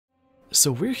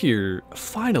So we're here,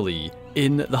 finally,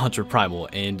 in the Hunter Primal,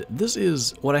 and this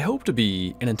is what I hope to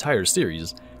be an entire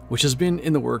series, which has been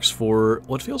in the works for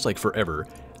what feels like forever.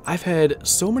 I've had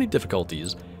so many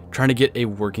difficulties trying to get a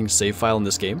working save file in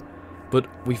this game, but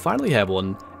we finally have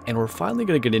one, and we're finally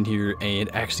going to get in here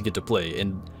and actually get to play,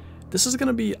 and this is going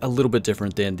to be a little bit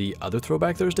different than the other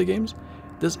Throwback Thursday games.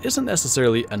 This isn't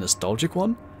necessarily a nostalgic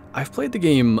one. I've played the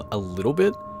game a little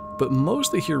bit, but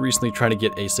mostly here recently trying to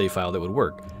get a save file that would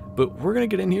work. But we're going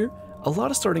to get in here. A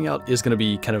lot of starting out is going to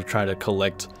be kind of trying to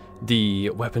collect the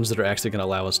weapons that are actually going to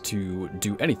allow us to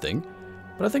do anything.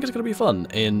 But I think it's going to be fun,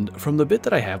 and from the bit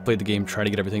that I have played the game trying to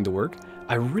get everything to work,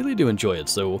 I really do enjoy it,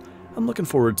 so I'm looking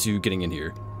forward to getting in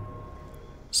here.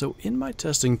 So in my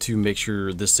testing to make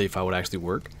sure this save file would actually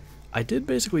work, I did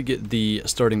basically get the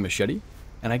starting machete,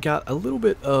 and I got a little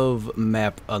bit of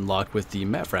map unlocked with the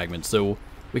map fragment, so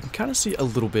we can kind of see a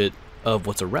little bit of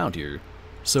what's around here.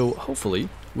 So hopefully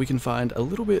we can find a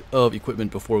little bit of equipment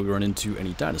before we run into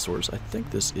any dinosaurs. I think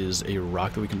this is a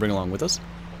rock that we can bring along with us.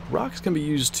 Rocks can be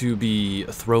used to be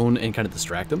thrown and kind of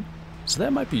distract them, so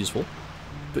that might be useful.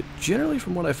 But generally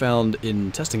from what I found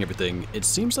in testing everything, it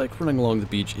seems like running along the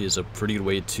beach is a pretty good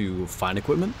way to find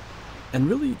equipment. And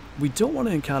really, we don't want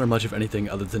to encounter much of anything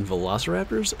other than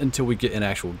velociraptors until we get an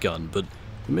actual gun, but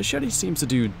the machete seems to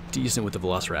do decent with the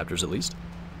velociraptors at least.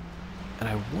 And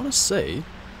I want to say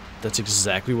that's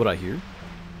exactly what I hear.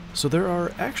 So there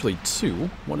are actually two.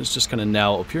 One is just kind of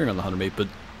now appearing on the Hunter map, but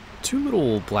two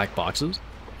little black boxes,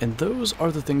 and those are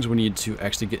the things we need to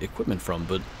actually get equipment from,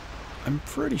 but I'm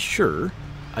pretty sure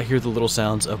I hear the little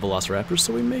sounds of velociraptors,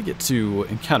 so we may get to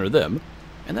encounter them,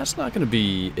 and that's not going to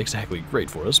be exactly great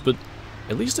for us, but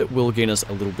at least it will gain us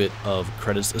a little bit of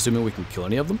credits, assuming we can kill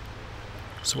any of them.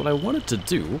 So what I wanted to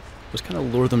do was kind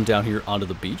of lure them down here onto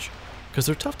the beach, because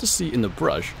they're tough to see in the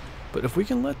brush, but if we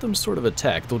can let them sort of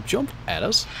attack, they'll jump at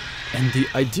us, and the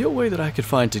ideal way that I could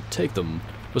find to take them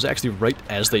was actually right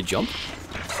as they jump.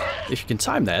 If you can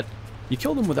time that, you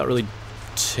kill them without really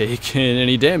taking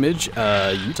any damage.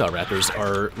 Utah Raptors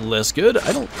are less good.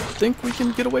 I don't think we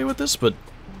can get away with this, but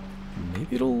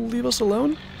maybe it'll leave us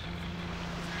alone?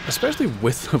 Especially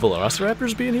with the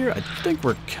Velociraptors being here, I think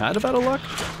we're kind of out of luck.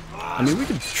 I mean, we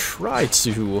could try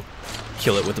to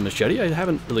kill it with the machete. I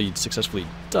haven't really successfully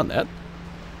done that.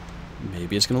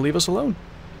 Maybe it's going to leave us alone.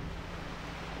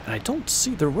 And I don't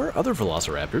see... There were other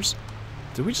Velociraptors.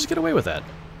 Did we just get away with that?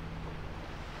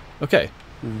 Okay,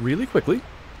 really quickly,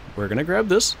 we're going to grab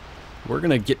this. We're going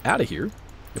to get out of here,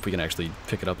 if we can actually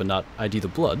pick it up and not ID the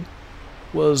blood.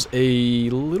 Was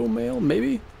a little male,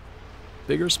 maybe?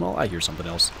 Big or small? I hear something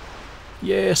else.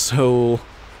 Yeah, so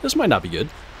this might not be good.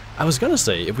 I was going to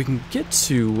say, if we can get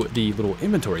to the little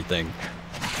inventory thing,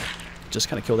 just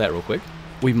kind of kill that real quick,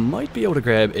 we might be able to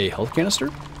grab a health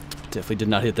canister. Definitely did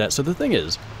not hit that. So the thing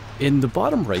is, in the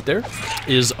bottom right there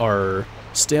is our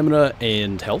stamina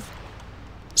and health.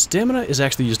 Stamina is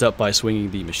actually used up by swinging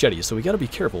the machete, so we got to be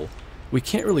careful. We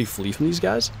can't really flee from these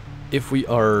guys if we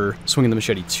are swinging the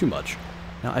machete too much.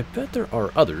 Now, I bet there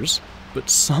are others, but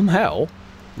somehow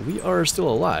we are still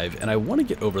alive, and I want to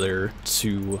get over there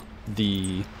to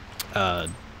the,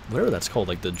 whatever that's called,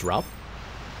 like the drop,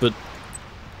 but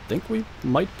I think we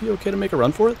might be okay to make a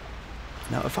run for it.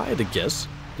 Now, if I had to guess,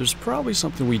 there's probably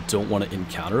something we don't want to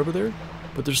encounter over there,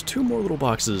 but there's two more little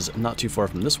boxes not too far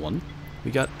from this one.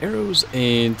 We got arrows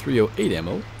and 308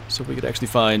 ammo, so if we could actually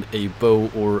find a bow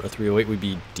or a 308, we'd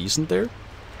be decent there.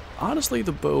 Honestly,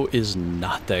 the bow is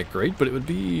not that great, but it would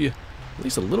be at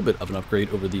least a little bit of an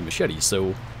upgrade over the machete,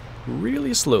 so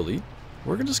really slowly,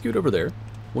 we're going to scoot over there.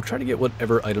 We'll try to get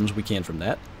whatever items we can from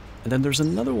that, and then there's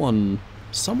another one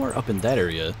somewhere up in that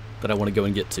area that I want to go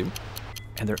and get to.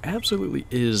 And there absolutely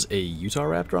is a Utah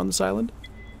Raptor on this island.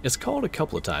 It's called a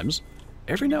couple of times.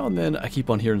 Every now and then I keep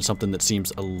on hearing something that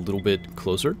seems a little bit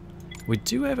closer. We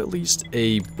do have at least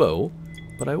a bow,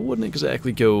 but I wouldn't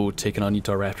exactly go taking on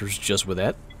Utah Raptors just with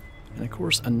that. And of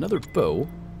course another bow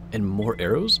and more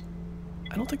arrows.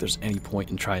 I don't think there's any point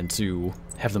in trying to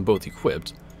have them both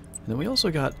equipped. And then we also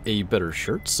got a better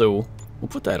shirt, so we'll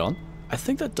put that on. I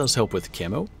think that does help with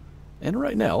camo. And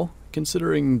right now,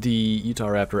 considering the Utah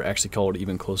Raptor actually called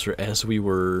even closer as we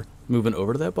were moving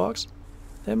over to that box,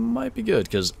 that might be good,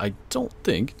 because I don't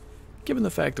think, given the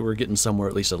fact that we're getting somewhere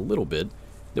at least a little bit,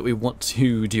 that we want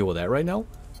to deal with that right now.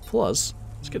 Plus,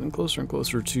 it's getting closer and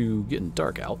closer to getting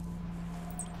dark out.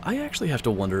 I actually have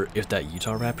to wonder if that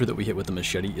Utah Raptor that we hit with the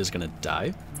machete is going to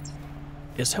die.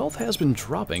 His health has been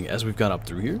dropping as we've gone up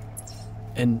through here,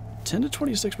 and 10 to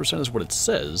 26% is what it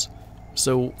says,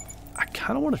 so I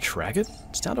kind of want to track it.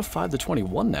 It's down to 5 to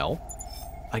 21 now.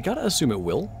 I gotta assume it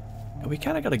will, and we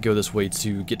kind of gotta go this way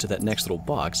to get to that next little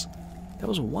box. That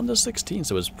was 1 to 16,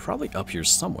 so it's probably up here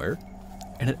somewhere.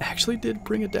 And it actually did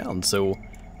bring it down, so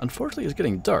unfortunately it's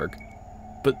getting dark.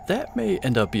 But that may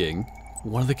end up being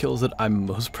one of the kills that I'm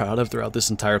most proud of throughout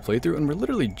this entire playthrough, and we're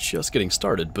literally just getting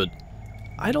started, but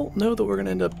I don't know that we're going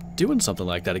to end up doing something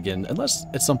like that again, unless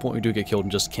at some point we do get killed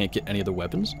and just can't get any other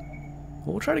weapons.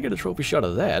 Well, we'll try to get a trophy shot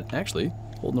of that. Actually,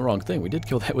 holding the wrong thing. We did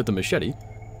kill that with the machete.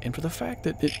 And for the fact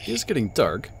that it is getting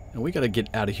dark, and we got to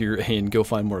get out of here and go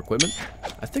find more equipment,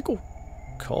 I think we'll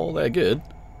call that good.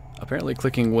 Apparently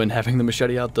clicking when having the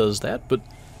machete out does that, but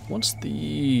once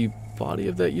the body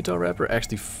of that Utah Raptor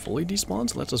actually fully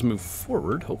despawns, lets us move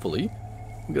forward, hopefully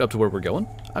we'll get up to where we're going.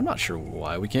 I'm not sure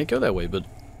why we can't go that way, but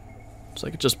it's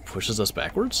like it just pushes us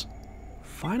backwards.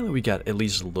 Finally, we got at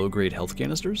least low-grade health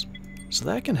canisters, so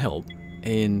that can help,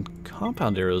 and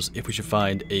compound arrows if we should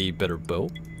find a better bow.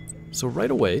 So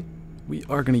right away, we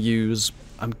are going to use,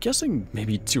 I'm guessing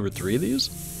maybe 2 or 3 of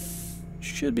these.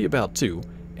 Should be about 2,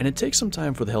 and it takes some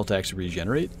time for the health to actually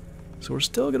regenerate, so we're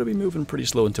still going to be moving pretty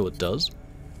slow until it does.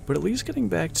 But at least getting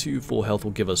back to full health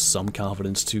will give us some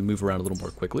confidence to move around a little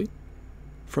more quickly.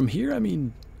 From here, I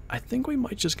mean, I think we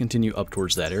might just continue up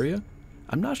towards that area.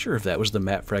 I'm not sure if that was the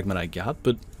map fragment I got,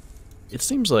 but it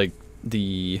seems like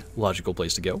the logical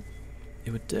place to go.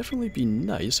 It would definitely be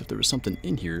nice if there was something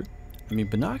in here. I mean,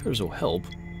 binoculars will help.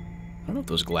 I don't know if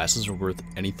those glasses are worth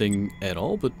anything at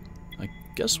all, but I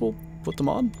guess we'll put them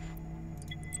on.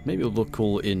 Maybe it'll look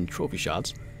cool in trophy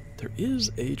shots. There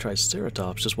is a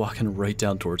Triceratops just walking right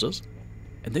down towards us,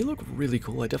 and they look really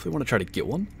cool. I definitely want to try to get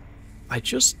one. I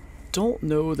just don't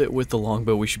know that with the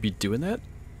longbow we should be doing that.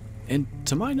 And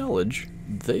to my knowledge,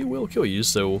 they will kill you,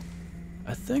 so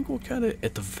I think we'll kind of,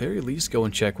 at the very least, go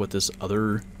and check what this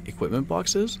other equipment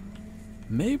box is.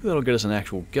 Maybe that'll get us an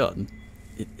actual gun.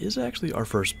 It is actually our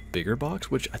first bigger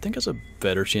box, which I think has a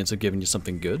better chance of giving you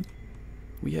something good.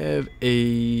 We have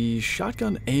a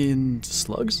shotgun and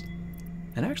slugs,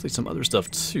 and actually some other stuff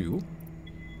too.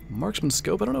 Marksman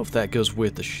scope, I don't know if that goes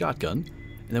with the shotgun.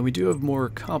 And then we do have more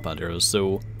compound arrows,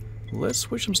 so let's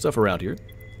switch some stuff around here.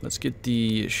 Let's get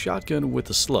the shotgun with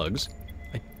the slugs.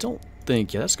 I don't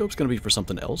think, yeah, that scope's going to be for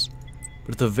something else.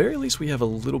 But at the very least, we have a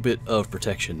little bit of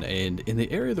protection. And in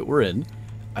the area that we're in,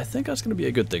 I think that's going to be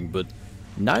a good thing. But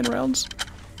 9 rounds,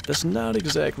 that's not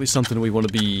exactly something we want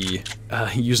to be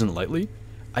using lightly.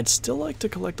 I'd still like to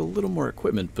collect a little more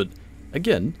equipment, but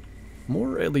again,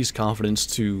 more at least confidence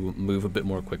to move a bit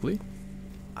more quickly.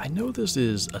 I know this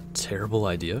is a terrible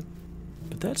idea,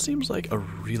 but that seems like a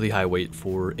really high weight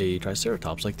for a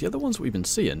Triceratops. Like the other ones we've been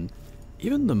seeing,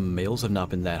 even the males have not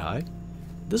been that high.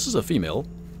 This is a female,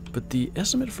 but the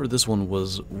estimate for this one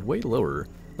was way lower,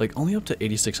 like only up to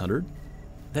 8,600.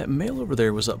 That male over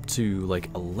there was up to like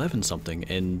 11 something,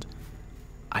 and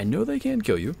I know they can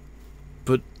kill you,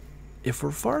 but if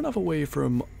we're far enough away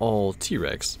from all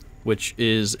T-Rex, which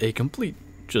is a complete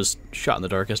just shot in the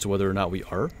dark as to whether or not we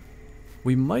are,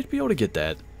 we might be able to get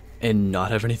that and not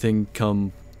have anything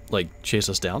come, like, chase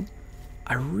us down.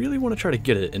 I really want to try to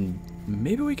get it, and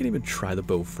maybe we can even try the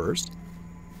bow first.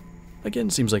 Again,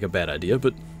 seems like a bad idea,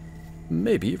 but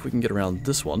maybe if we can get around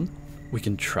this one, we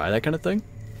can try that kind of thing.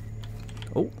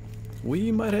 Oh,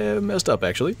 we might have messed up,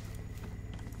 actually.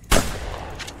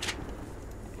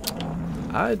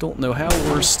 I don't know how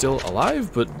we're still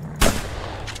alive, but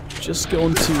just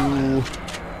going to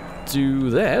do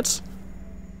that.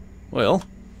 Well,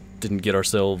 didn't get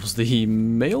ourselves the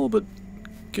male, but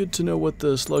good to know what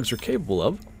the slugs are capable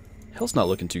of. Health's not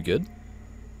looking too good.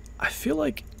 I feel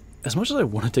like, as much as I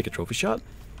want to take a trophy shot,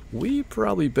 we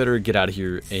probably better get out of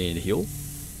here and heal.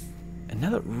 And now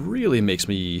that really makes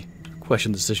me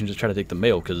question the decision to try to take the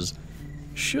male, because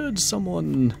should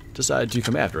someone decide to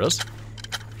come after us,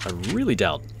 I really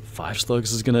doubt 5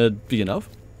 slugs is gonna be enough.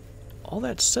 All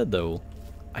that said though,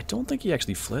 I don't think he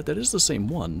actually fled. That is the same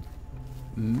one.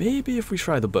 Maybe if we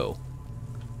try the bow.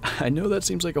 I know that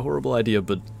seems like a horrible idea,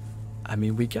 but I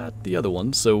mean, we got the other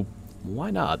one, so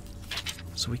why not?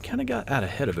 So we kind of got out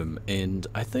ahead of him, and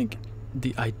I think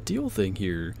the ideal thing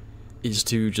here is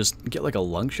to just get like a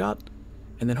lung shot,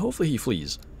 and then hopefully he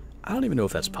flees. I don't even know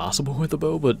if that's possible with the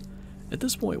bow, but at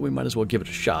this point we might as well give it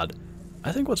a shot.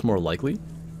 I think what's more likely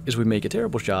is we make a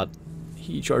terrible shot,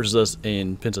 he charges us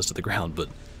and pins us to the ground, but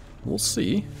we'll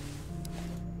see.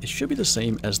 It should be the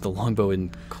same as the longbow in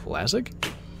Classic.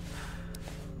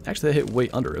 Actually, that hit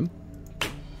way under him.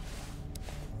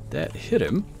 That hit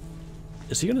him.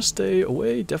 Is he going to stay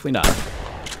away? Definitely not.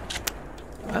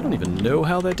 I don't even know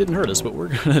how that didn't hurt us, but we're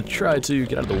going to try to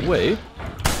get out of the way.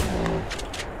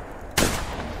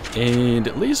 And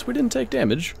at least we didn't take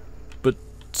damage, but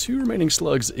 2 remaining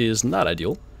slugs is not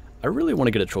ideal. I really want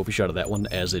to get a trophy shot of that one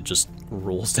as it just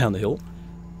rolls down the hill.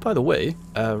 by the way,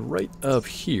 right up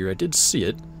here, I did see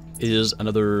it, is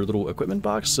another little equipment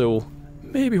box, so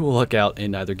maybe we'll look out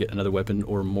and either get another weapon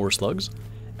or more slugs.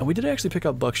 And we did actually pick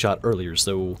up buckshot earlier,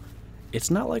 so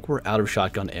it's not like we're out of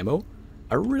shotgun ammo.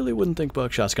 I really wouldn't think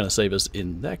buckshot's going to save us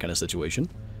in that kind of situation.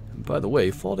 And by the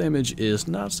way, fall damage is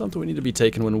not something we need to be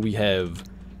taking when we have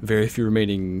very few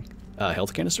remaining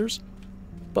health canisters.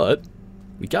 But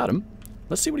we got him.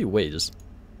 Let's see what he weighs.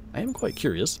 I am quite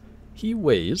curious. He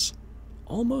weighs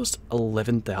almost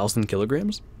 11,000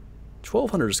 kilograms.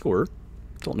 1,200 to score.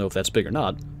 Don't know if that's big or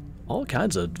not. All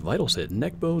kinds of vitals hit.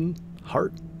 Neck bone,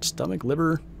 heart, stomach,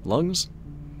 liver, lungs.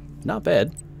 Not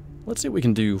bad. Let's see what we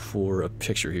can do for a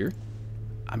picture here.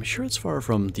 I'm sure it's far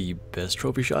from the best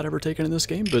trophy shot ever taken in this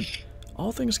game, but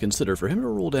all things considered, for him to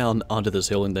roll down onto this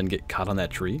hill and then get caught on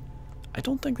that tree, I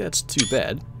don't think that's too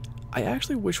bad. I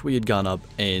actually wish we had gone up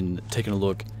and taken a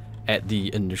look at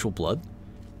the initial blood,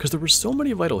 because there were so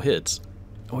many vital hits,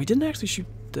 and we didn't actually shoot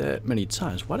that many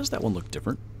times. Why does that one look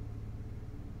different?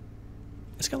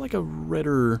 It's got like a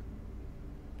redder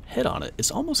head on it.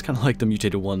 It's almost kind of like the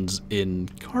mutated ones in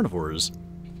carnivores.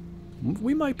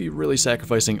 We might be really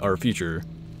sacrificing our future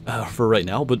for right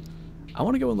now, but I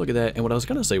want to go and look at that, and what I was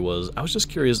going to say was, I was just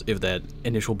curious if that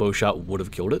initial bow shot would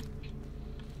have killed it.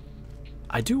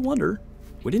 I do wonder.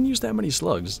 We didn't use that many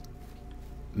slugs.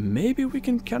 Maybe we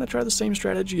can kind of try the same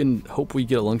strategy and hope we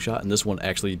get a lung shot and this one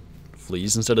actually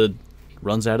flees instead of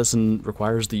runs at us and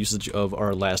requires the usage of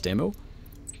our last ammo.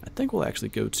 I think we'll actually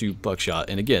go to buckshot,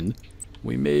 and again,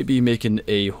 we may be making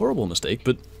a horrible mistake,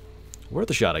 but worth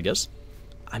a shot, I guess.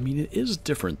 I mean, it is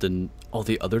different than all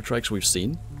the other trikes we've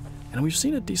seen, and we've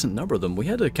seen a decent number of them. We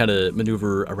had to kind of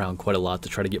maneuver around quite a lot to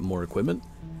try to get more equipment,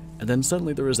 and then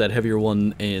suddenly there was that heavier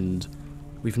one, and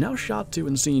we've now shot to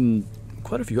and seen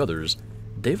quite a few others.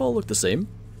 They've all looked the same.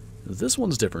 This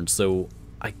one's different, so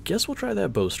I guess we'll try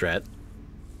that bow strat.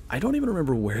 I don't even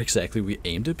remember where exactly we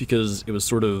aimed it, because it was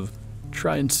sort of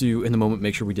trying to, in the moment,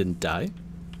 make sure we didn't die.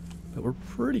 But we're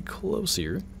pretty close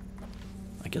here.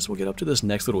 I guess we'll get up to this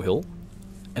next little hill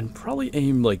and probably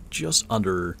aim like just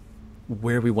under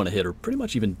where we want to hit, or pretty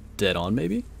much even dead on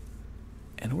maybe.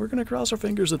 And we're going to cross our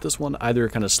fingers that this one either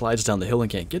kind of slides down the hill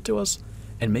and can't get to us,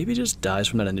 and maybe just dies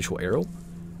from that initial arrow,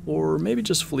 or maybe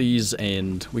just flees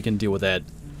and we can deal with that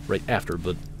right after.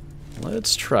 But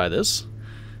let's try this.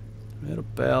 At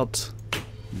about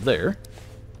there.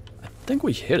 I think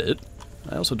we hit it.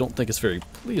 I also don't think it's very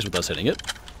pleased with us hitting it.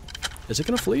 Is it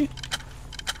going to flee?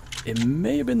 It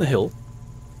may have been the hill.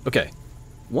 Okay.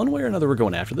 One way or another we're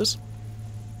going after this.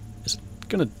 Is it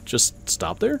going to just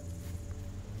stop there?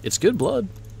 It's good blood.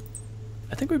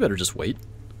 I think we better just wait.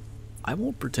 I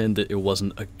won't pretend that it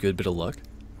wasn't a good bit of luck,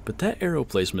 but that arrow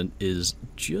placement is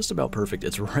just about perfect.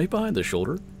 It's right behind the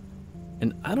shoulder.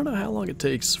 And I don't know how long it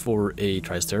takes for a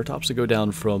Triceratops to go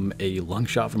down from a lung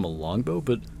shot from a longbow,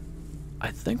 but I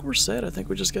think we're set. I think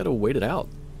we just gotta wait it out.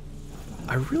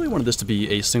 I really wanted this to be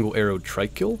a single arrow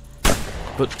trike kill,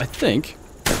 but I think,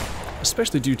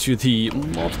 especially due to the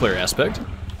multiplayer aspect,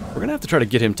 we're gonna have to try to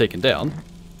get him taken down.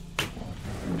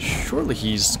 Surely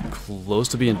he's close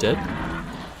to being dead.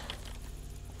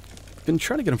 I've been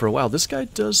trying to get him for a while. This guy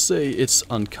does say it's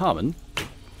uncommon.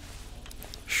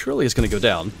 Surely it's gonna go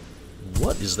down.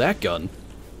 What is that gun?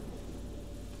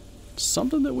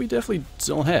 Something that we definitely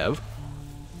don't have.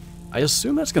 I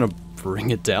assume that's gonna bring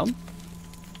it down.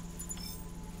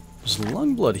 There's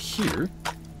lung blood here.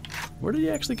 Where did he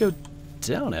actually go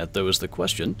down at, though, is the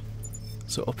question.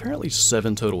 So apparently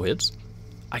 7 total hits.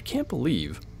 I can't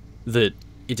believe that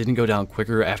it didn't go down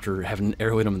quicker after having an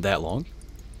arrow hit him that long.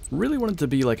 Really wanted to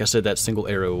be, like I said, that single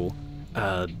arrow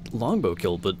longbow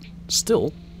kill, but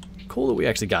still, cool that we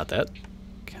actually got that.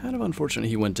 Kind of unfortunate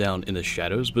he went down in the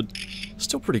shadows, but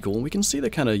still pretty cool. We can see the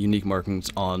kind of unique markings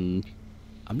on,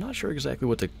 I'm not sure exactly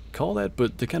what to call that,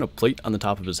 but the kind of plate on the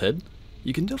top of his head.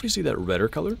 You can definitely see that redder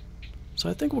color. So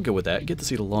I think we'll go with that, get to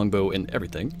see the longbow and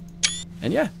everything.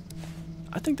 And yeah,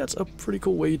 I think that's a pretty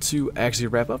cool way to actually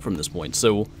wrap up from this point.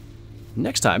 So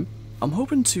next time, I'm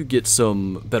hoping to get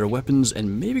some better weapons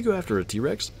and maybe go after a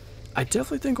T-Rex. I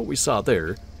definitely think what we saw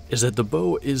there is that the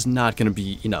bow is not going to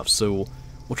be enough. So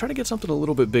we'll try to get something a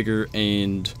little bit bigger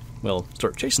and, well,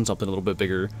 start chasing something a little bit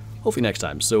bigger, hopefully next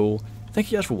time. So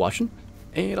thank you guys for watching,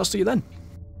 and I'll see you then.